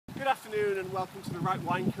Good afternoon and welcome to the Wright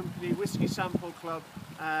Wine Company Whisky Sample Club.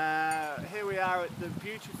 Here we are at the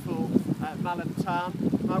beautiful Malam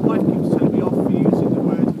Tarn. My wife keeps telling me off for using the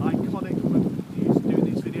word iconic when used doing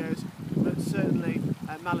these videos, but certainly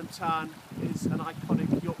Malam Tarn is an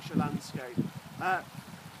iconic Yorkshire landscape.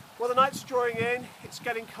 Well, the night's drawing in, it's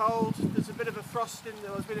getting cold, there's a bit of a frost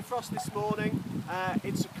there was a bit of frost this morning,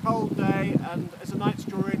 it's a cold day, and as the night's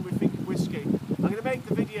drawing in we think of whiskey. I'm going to make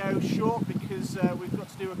the video short because we've got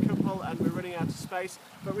to do a couple and we're running out of space,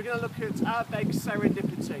 but we're going to look at Ardbeg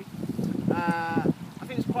Serendipity. I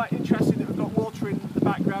think it's quite interesting that we've got water in the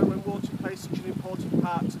background when water plays such an important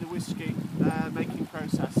part to the whiskey making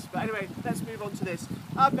process. But anyway, let's move on to this.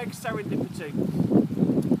 Ardbeg Serendipity.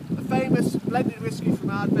 A famous blended whiskey from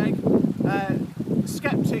Ardbeg.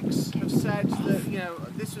 Skeptics have said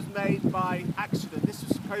that this was made by accident. This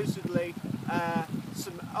was supposedly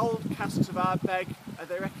some old casks of Ardbeg,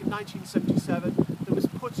 they reckon 1977, that was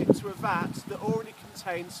put into a vat that already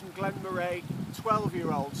contained some Glenmorangie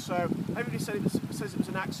 12-year-olds. So everybody says it was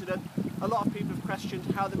an accident. A lot of people have questioned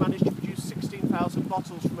how they managed to produce 16,000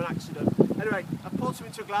 bottles from an accident. Anyway, I've poured some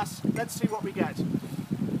into a glass. Let's see what we get.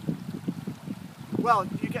 Well,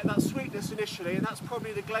 you get that sweetness initially, and that's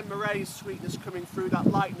probably the Glenmorangie's sweetness coming through, that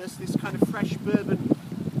lightness, this kind of fresh bourbon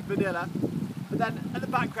vanilla. But then at the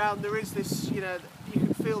background there is this, you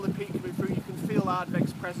can feel the peat coming through, you can feel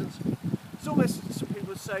Ardbeg's presence. It's almost, some people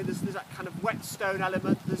would say, there's that kind of whetstone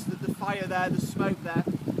element, there's the fire there, the smoke there.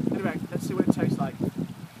 Anyway, let's see what it tastes like.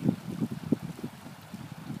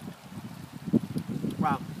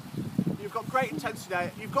 Wow, you've got great intensity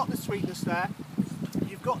there, you've got the sweetness there,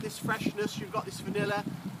 you've got this freshness, you've got this vanilla,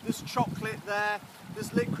 there's chocolate there,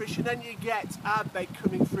 there's licorice, and then you get Ardbeg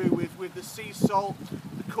coming through with the sea salt,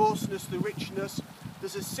 the coarseness, the richness,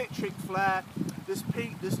 there's a citric flair, there's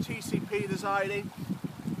peat, there's TCP, there's iodine.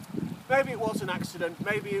 Maybe it was an accident,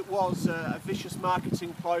 maybe it was a vicious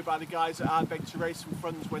marketing ploy by the guys at Ardbeg to raise some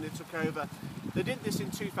funds when they took over. They did this in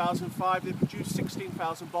 2005, they produced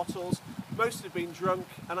 16,000 bottles, most have been drunk,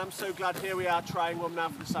 and I'm so glad here we are trying one now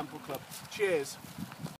for the Sample Club. Cheers.